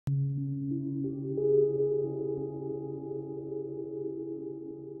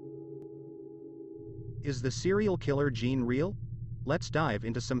Is the serial killer gene real? Let's dive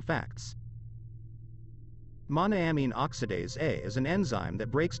into some facts. Monoamine oxidase A is an enzyme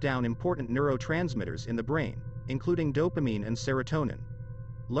that breaks down important neurotransmitters in the brain, including dopamine and serotonin.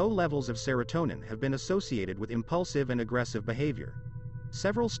 Low levels of serotonin have been associated with impulsive and aggressive behavior.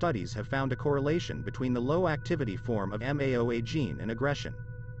 Several studies have found a correlation between the low-activity form of MAOA gene and aggression.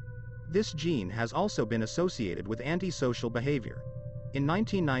 This gene has also been associated with antisocial behavior. In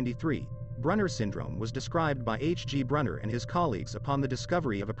 1993, Brunner syndrome was described by H.G. Brunner and his colleagues upon the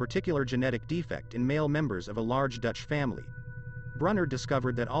discovery of a particular genetic defect in male members of a large Dutch family. Brunner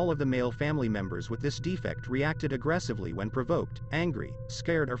discovered that all of the male family members with this defect reacted aggressively when provoked, angry,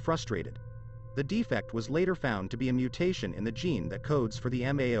 scared or frustrated. The defect was later found to be a mutation in the gene that codes for the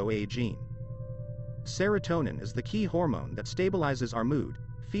MAOA gene. Serotonin is the key hormone that stabilizes our mood,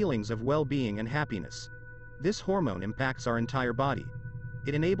 feelings of well-being and happiness. This hormone impacts our entire body.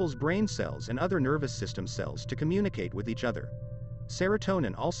 It enables brain cells and other nervous system cells to communicate with each other.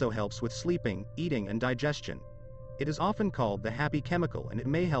 Serotonin also helps with sleeping, eating and digestion. It is often called the happy chemical and it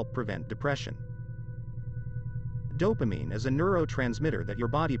may help prevent depression. Dopamine is a neurotransmitter that your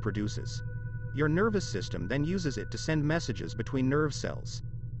body produces. Your nervous system then uses it to send messages between nerve cells.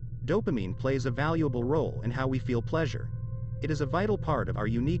 Dopamine plays a valuable role in how we feel pleasure. It is a vital part of our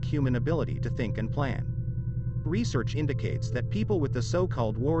unique human ability to think and plan. Research indicates that people with the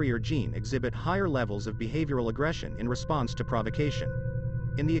so-called warrior gene exhibit higher levels of behavioral aggression in response to provocation.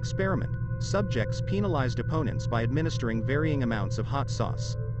 In the experiment, subjects penalized opponents by administering varying amounts of hot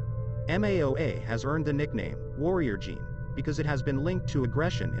sauce. MAOA has earned the nickname warrior gene because it has been linked to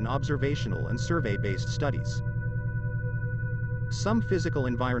aggression in observational and survey-based studies. Some physical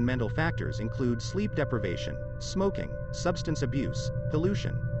environmental factors include sleep deprivation, smoking, substance abuse,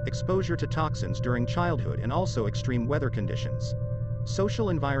 pollution, exposure to toxins during childhood and also extreme weather conditions. Social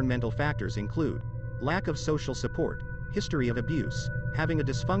environmental factors include lack of social support, history of abuse, having a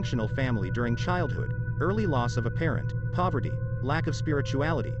dysfunctional family during childhood, early loss of a parent, poverty, lack of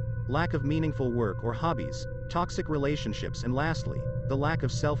spirituality, lack of meaningful work or hobbies, toxic relationships and lastly, the lack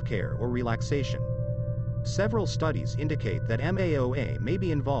of self-care or relaxation. Several studies indicate that MAOA may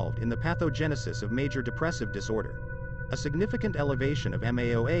be involved in the pathogenesis of major depressive disorder. A significant elevation of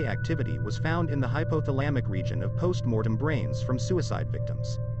MAOA activity was found in the hypothalamic region of post-mortem brains from suicide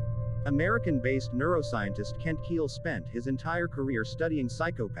victims. American-based neuroscientist Kent Kiehl spent his entire career studying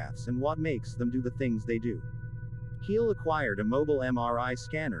psychopaths and what makes them do the things they do. Kiehl acquired a mobile MRI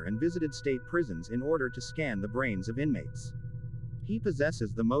scanner and visited state prisons in order to scan the brains of inmates. He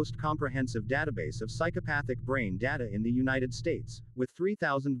possesses the most comprehensive database of psychopathic brain data in the United States, with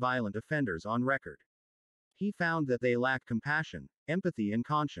 3,000 violent offenders on record. He found that they lack compassion, empathy and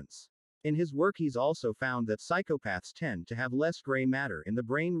conscience. In his work he's also found that psychopaths tend to have less gray matter in the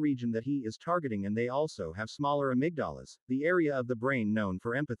brain region that he is targeting and they also have smaller amygdalas, the area of the brain known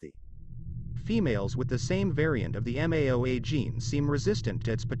for empathy. Females with the same variant of the MAOA gene seem resistant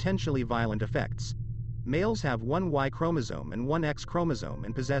to its potentially violent effects. Males have one Y chromosome and one X chromosome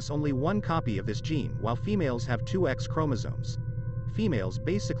and possess only one copy of this gene while females have two X chromosomes. Females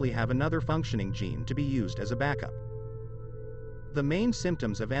basically have another functioning gene to be used as a backup. The main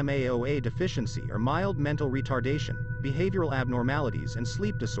symptoms of MAOA deficiency are mild mental retardation, behavioral abnormalities and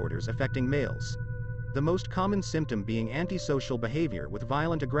sleep disorders affecting males. The most common symptom being antisocial behavior with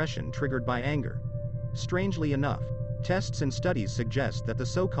violent aggression triggered by anger. Strangely enough, tests and studies suggest that the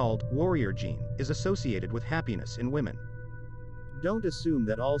so-called warrior gene is associated with happiness in women. Don't assume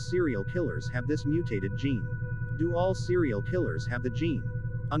that all serial killers have this mutated gene. Do all serial killers have the gene?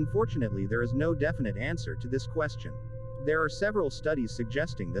 Unfortunately, there is no definite answer to this question. There are several studies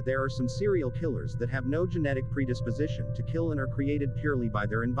suggesting that there are some serial killers that have no genetic predisposition to kill and are created purely by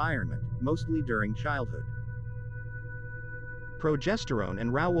their environment, mostly during childhood. Progesterone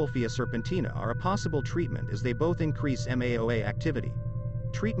and Rauwolfia serpentina are a possible treatment as they both increase MAOA activity.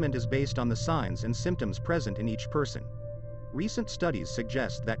 Treatment is based on the signs and symptoms present in each person. Recent studies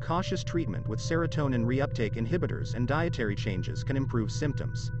suggest that cautious treatment with serotonin reuptake inhibitors and dietary changes can improve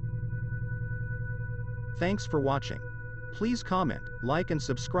symptoms. Thanks for watching. Please comment, like and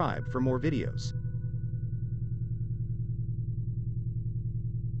subscribe for more videos.